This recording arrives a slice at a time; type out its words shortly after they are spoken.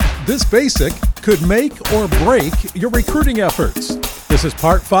This basic could make or break your recruiting efforts. This is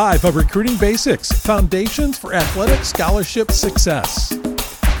part 5 of Recruiting Basics, Foundations for Athletic Scholarship Success.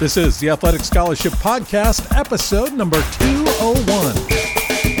 This is the Athletic Scholarship Podcast, episode number 201.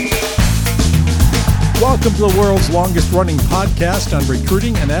 Welcome to the world's longest running podcast on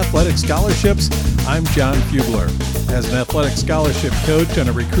recruiting and athletic scholarships. I'm John Fugler. As an athletic scholarship coach and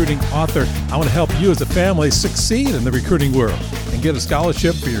a recruiting author, I want to help you as a family succeed in the recruiting world and get a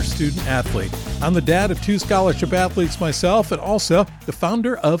scholarship for your student athlete. I'm the dad of 2 scholarship athletes myself and also the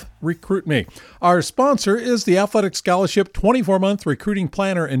founder of Recruit Me. Our sponsor is the Athletic Scholarship 24-month recruiting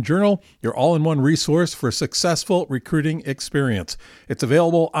planner and journal, your all-in-one resource for successful recruiting experience. It's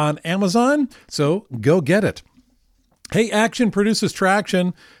available on Amazon, so go get it. Hey, action produces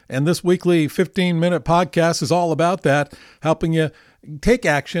traction, and this weekly 15-minute podcast is all about that, helping you take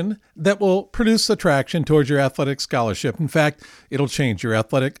action that will produce attraction towards your athletic scholarship. In fact, it'll change your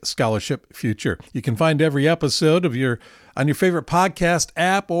athletic scholarship future. You can find every episode on your favorite podcast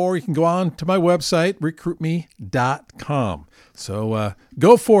app, or you can go on to my website, recruitme.com. So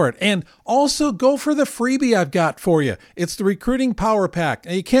go for it. And also go for the freebie I've got for you. It's the Recruiting Power Pack.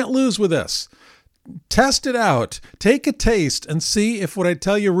 And you can't lose with this. Test it out. Take a taste and see if what I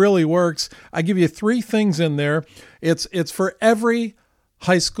tell you really works. I give you 3 things in there. It's for every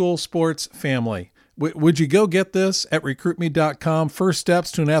high school sports family. Would you go get this at recruitme.com? First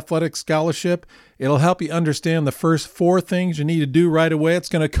steps to an athletic scholarship. It'll help you understand the first 4 things you need to do right away. It's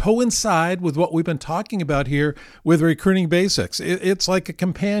going to coincide with what we've been talking about here with Recruiting Basics. It's like a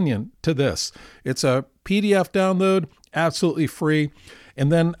companion to this. It's a PDF download, absolutely free.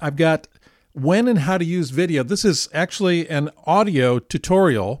 And then I've got when and how to use video. This is actually an audio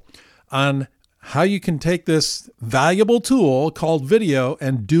tutorial on how you can take this valuable tool called video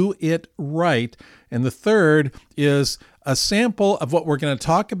and do it right. And the third is a sample of what we're going to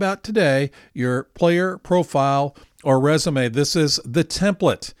talk about today, your player profile or resume. This is the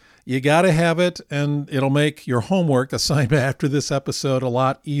template. You got to have it, and it'll make your homework assignment after this episode a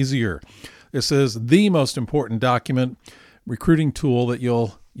lot easier. This is the most important document recruiting tool that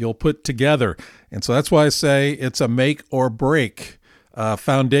you'll put together. And so that's why I say it's a make or break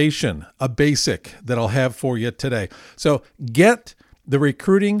foundation, a basic that I'll have for you today. So get the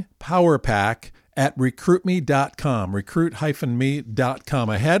Recruiting Power Pack at recruitme.com, recruit-me.com.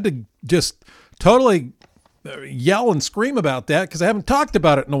 I had to just totally yell and scream about that because I haven't talked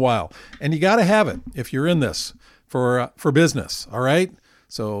about it in a while. And you got to have it if you're in this for business, all right?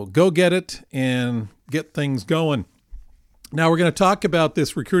 So go get it and get things going. Now, we're going to talk about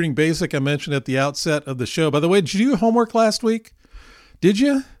this recruiting basic I mentioned at the outset of the show. By the way, did you do your homework last week? Did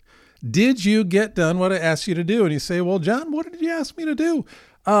you? Did you get done what I asked you to do? And you say, well, John, what did you ask me to do?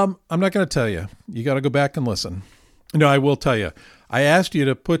 I'm not going to tell you. You got to go back and listen. No, I will tell you. I asked you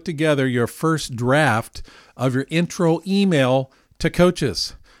to put together your first draft of your intro email to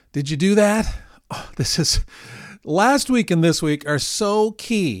coaches. Did you do that? Last week and this week are so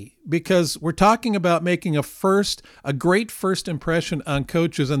key because we're talking about making a great first impression on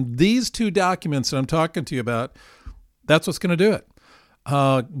coaches. And these 2 documents that I'm talking to you about, that's what's going to do it.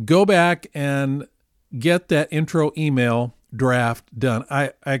 Go back and get that intro email draft done.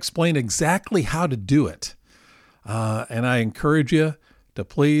 I explained exactly how to do it. And I encourage you to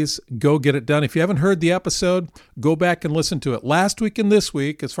please go get it done. If you haven't heard the episode, go back and listen to it. Last week and this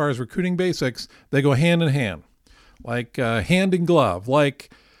week, as far as recruiting basics, they go hand in hand. Like hand in glove,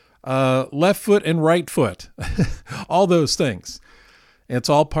 like left foot and right foot, all those things. It's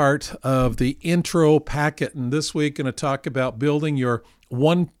all part of the intro packet. And this week, I'm going to talk about building your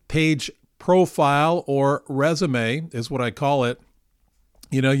 1-page profile or resume is what I call it.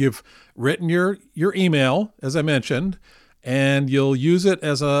 You know, you've written your email, as I mentioned, and you'll use it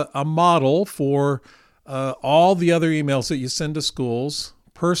as a model for all the other emails that you send to schools,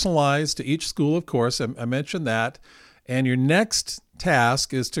 personalized to each school, of course. I mentioned that. And your next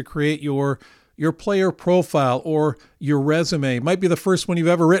task is to create your player profile or your resume. It might be the first one you've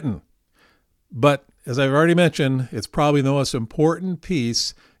ever written. But as I've already mentioned, it's probably the most important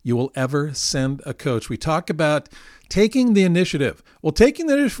piece you will ever send a coach. We talk about taking the initiative. Well, taking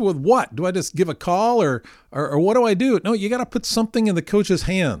the initiative with what? Do I just give a call or what do I do? No, you got to put something in the coach's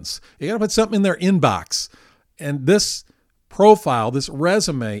hands. You got to put something in their inbox. And this profile, this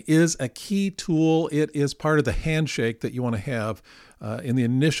resume, is a key tool. It is part of the handshake that you want to have in the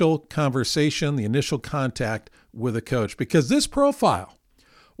initial conversation, the initial contact with a coach, because this profile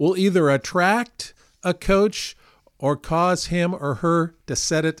will either attract a coach or cause him or her to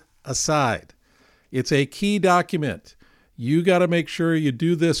set it aside. It's a key document. You got to make sure you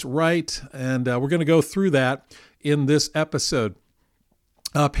do this right, and we're going to go through that in this episode.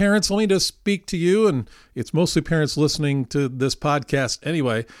 Parents, let me just speak to you, and it's mostly parents listening to this podcast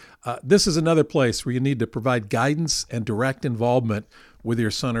anyway. This is another place where you need to provide guidance and direct involvement with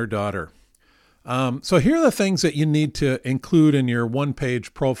your son or daughter. So here are the things that you need to include in your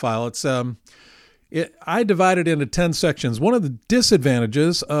one-page profile. I divided into 10 sections. One of the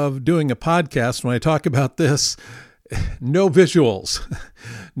disadvantages of doing a podcast, when I talk about this, no visuals.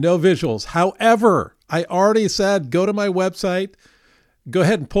 No visuals. However, I already said go to my website, go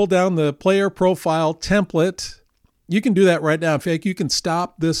ahead and pull down the player profile template. You can do that right now. In fact, you can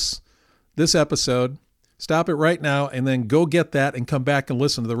stop this episode, stop it right now, and then go get that and come back and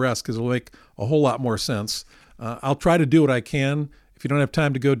listen to the rest because it'll make a whole lot more sense. I'll try to do what I can. If you don't have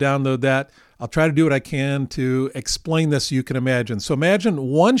time to go download that, I'll try to do what I can to explain this so you can imagine. So imagine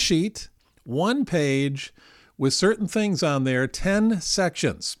one sheet, one page with certain things on there, 10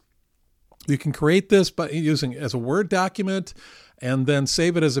 sections. You can create this by using as a Word document and then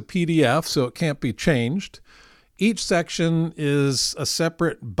save it as a PDF so it can't be changed. Each section is a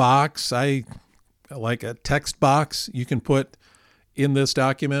separate box. I like a text box you can put in this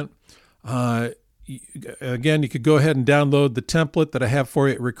document. Again, you could go ahead and download the template that I have for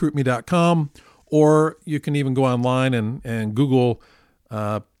you at recruitme.com, or you can even go online and Google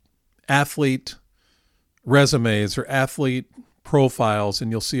athlete resumes or athlete profiles,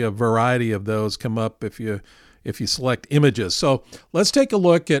 and you'll see a variety of those come up if you select images. So let's take a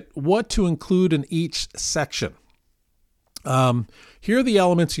look at what to include in each section. Here are the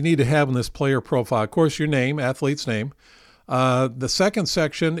elements you need to have in this player profile. Of course, your name, athlete's name. The second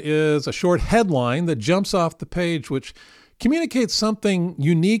section is a short headline that jumps off the page, which communicates something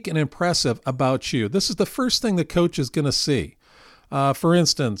unique and impressive about you. This is the first thing the coach is going to see. For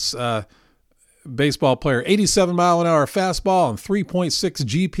instance, baseball player, 87-mile-an-hour fastball and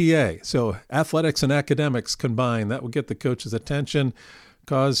 3.6 GPA. So athletics and academics combined. That will get the coach's attention,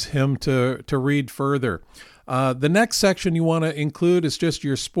 cause him to read further. The next section you want to include is just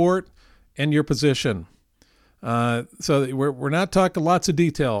your sport and your position. So we're not talking lots of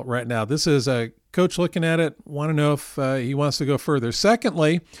detail right now. This is a coach looking at it, want to know if he wants to go further.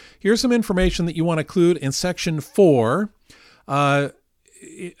 Secondly, here's some information that you want to include in section 4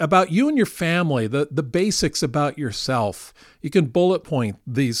 about you and your family, the basics about yourself. You can bullet point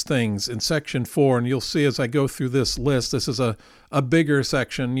these things in section 4, and you'll see as I go through this list, this is a bigger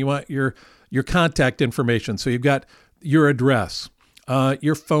section. You want your contact information. So you've got your address,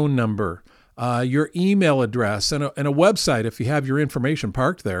 your phone number, your email address, and a website if you have your information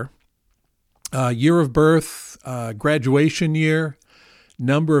parked there, year of birth, graduation year,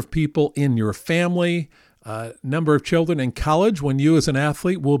 number of people in your family, number of children in college when you as an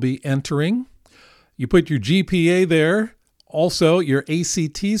athlete will be entering. You put your GPA there, also your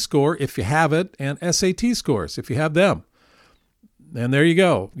ACT score if you have it, and SAT scores if you have them. And there you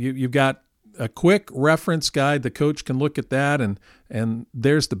go. You've got a quick reference guide. The coach can look at that, and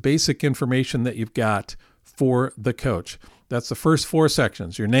there's the basic information that you've got for the coach. That's the first 4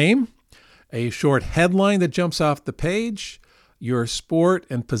 sections. Your name, a short headline that jumps off the page, your sport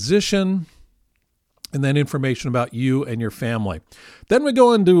and position, and then information about you and your family. Then we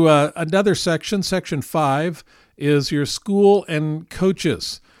go into another section. Section 5 is your school and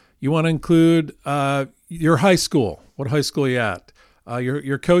coaches. You want to include your high school. What high school are you at?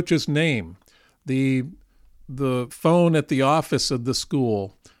 Your coach's name, the phone at the office of the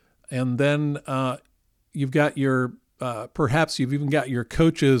school, and then you've got your perhaps you've even got your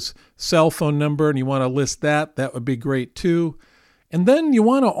coach's cell phone number, and you want to list that. That would be great too. And then you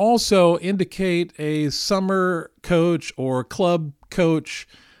want to also indicate a summer coach or club coach,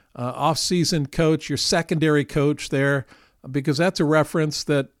 off-season coach, your secondary coach there, because that's a reference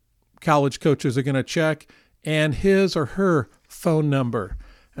that college coaches are going to check, and his or her phone number.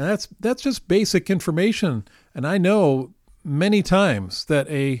 And that's just basic information. And I know many times that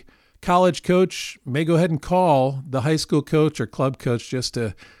a college coach may go ahead and call the high school coach or club coach just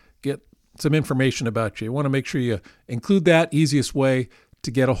to get some information about you. You want to make sure you include that. Easiest way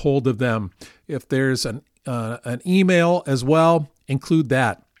to get a hold of them. If there's an email as well, include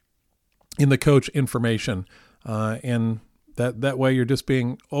that in the coach information. And that way you're just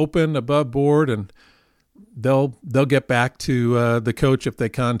being open, above board, and they'll get back to the coach if they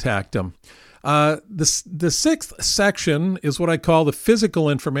contact them. The 6th section is what I call the physical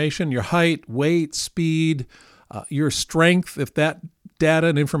information: your height, weight, speed, your strength, if that data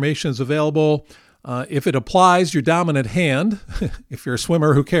and information is available. If it applies, your dominant hand. If you're a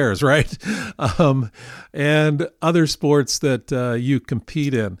swimmer, who cares, right? And other sports that you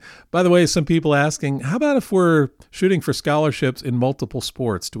compete in. By the way, some people asking, how about if we're shooting for scholarships in multiple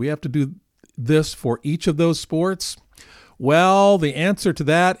sports? Do we have to do this for each of those sports? Well, the answer to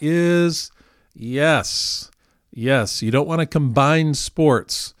that is yes. Yes, you don't want to combine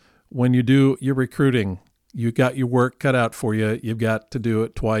sports when you do your recruiting. You got your work cut out for you. You've got to do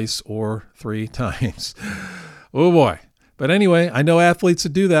it twice or 3 times. Oh boy. But anyway, I know athletes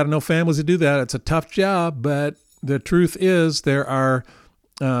that do that. I know families that do that. It's a tough job, but the truth is there are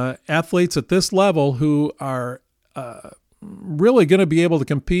athletes at this level who are really going to be able to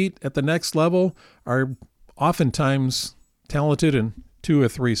compete at the next level, are oftentimes talented in 2 or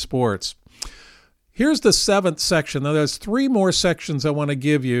 3 sports. Here's the 7th section. Now, there's 3 more sections I want to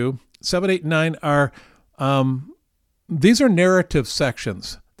give you. 7, 8, 9 are, these are narrative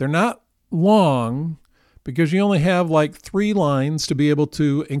sections. They're not long because you only have like 3 lines to be able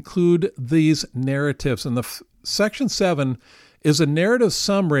to include these narratives. And section 7 is a narrative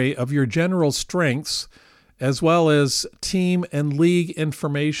summary of your general strengths as well as team and league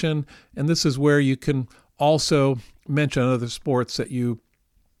information. And this is where you can also mention other sports that you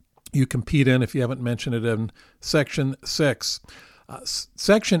compete in if you haven't mentioned it in section 6.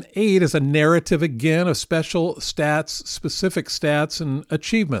 Section 8 is a narrative, again, of special stats, specific stats and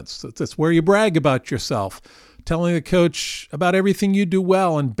achievements. That's where you brag about yourself, telling the coach about everything you do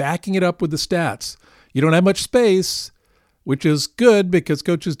well and backing it up with the stats. You don't have much space, which is good because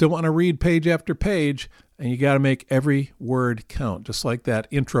coaches don't want to read page after page, and you got to make every word count, just like that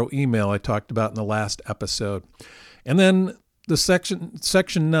intro email I talked about in the last episode. And then the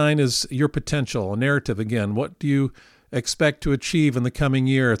section 9 is your potential, a narrative again. What do you expect to achieve in the coming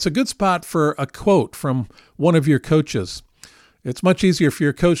year? It's a good spot for a quote from one of your coaches. It's much easier for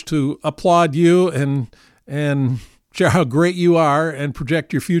your coach to applaud you and share how great you are and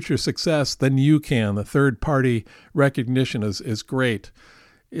project your future success than you can. The third-party recognition is great.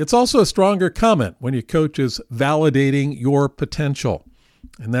 It's also a stronger comment when your coach is validating your potential.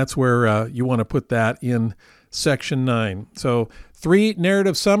 And that's where you want to put that in section 9. So 3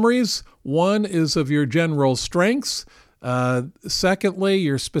 narrative summaries. 1 is of your general strengths. Secondly,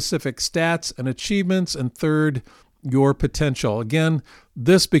 your specific stats and achievements. And 3rd, your potential. Again,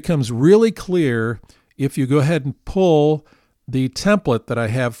 this becomes really clear if you go ahead and pull the template that I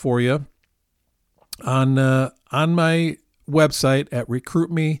have for you on my website at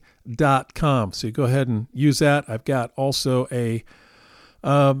recruitme.com. So you go ahead and use that. I've got also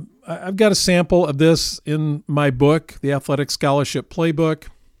I've got a sample of this in my book, The Athletic Scholarship Playbook,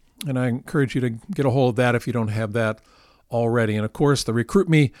 and I encourage you to get a hold of that if you don't have that already. And of course, the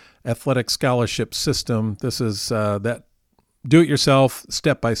RecruitMe Athletic Scholarship System. This is that do-it-yourself,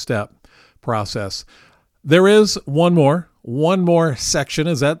 step-by-step process. There is one more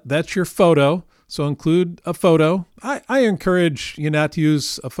section. That's your photo. So include a photo. I encourage you not to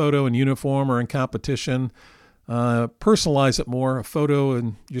use a photo in uniform or in competition. Personalize it more. A photo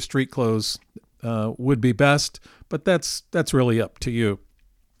in your street clothes would be best, but that's really up to you.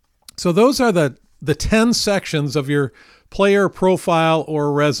 So those are the 10 sections of your player profile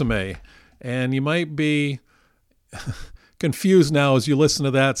or resume. And you might be confused now as you listen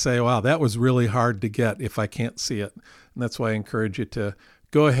to that, say, wow, that was really hard to get if I can't see it. And that's why I encourage you to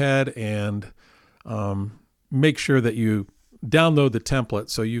go ahead and make sure that you download the template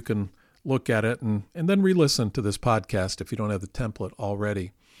so you can look at it and then re-listen to this podcast if you don't have the template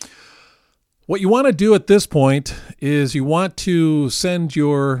already. What you want to do at this point is you want to send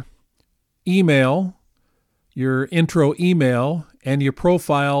your email, your intro email, and your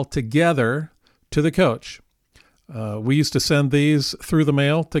profile together to the coach. We used to send these through the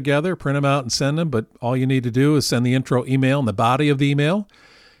mail together, print them out and send them, but all you need to do is send the intro email and the body of the email,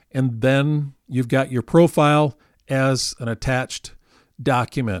 and then you've got your profile as an attached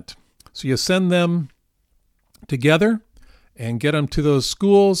document. So you send them together and get them to those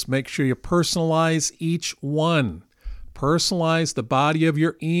schools. Make sure you personalize each one. Personalize the body of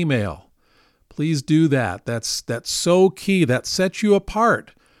your email. Please do that. That's so key. That sets you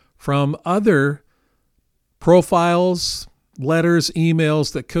apart from other profiles, letters,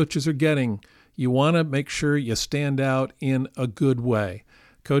 emails that coaches are getting. You want to make sure you stand out in a good way.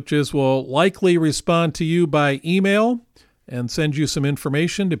 Coaches will likely respond to you by email and send you some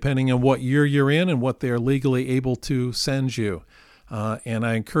information depending on what year you're in and what they're legally able to send you. And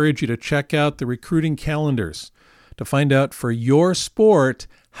I encourage you to check out the recruiting calendars to find out for your sport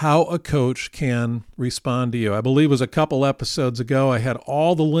how a coach can respond to you. I believe it was a couple episodes ago I had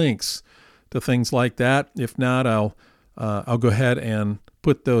all the links to things like that. If not, I'll go ahead and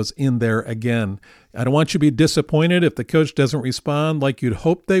put those in there again. I don't want you to be disappointed if the coach doesn't respond like you'd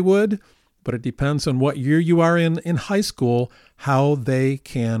hope they would, but it depends on what year you are in high school, how they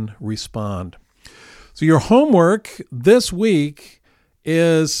can respond. So your homework this week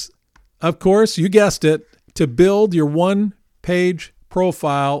is, of course, you guessed it, to build your one-page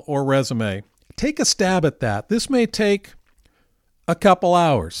profile or resume. Take a stab at that. This may take a couple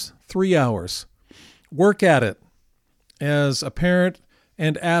hours, 3 hours. Work at it as a parent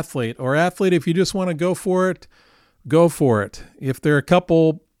and athlete, or athlete, if you just want to go for it, go for it. If there are a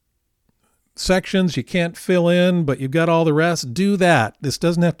couple sections you can't fill in, but you've got all the rest, do that. This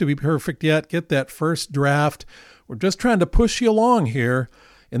doesn't have to be perfect yet. Get that first draft. We're just trying to push you along here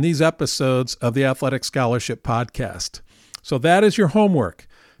in these episodes of the Athletic Scholarship Podcast. So that is your homework.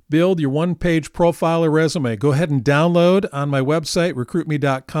 Build your one-page profile or resume. Go ahead and download on my website,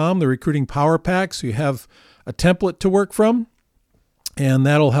 recruitme.com, the Recruiting Power Pack, so you have a template to work from, and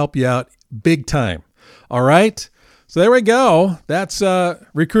that'll help you out big time. All right? So there we go. That's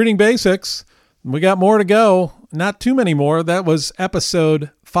Recruiting Basics. We got more to go. Not too many more. That was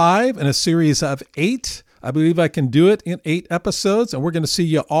episode 5 in a series of 8. I believe I can do it in 8 episodes, and we're going to see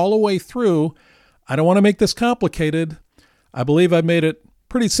you all the way through. I don't want to make this complicated. I believe I've made it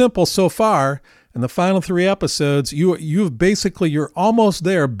pretty simple so far. In the final 3 episodes, you're almost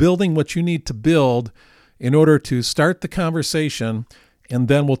there building what you need to build in order to start the conversation, and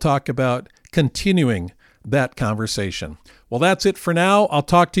then we'll talk about continuing that conversation. Well, that's it for now. I'll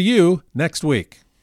talk to you next week.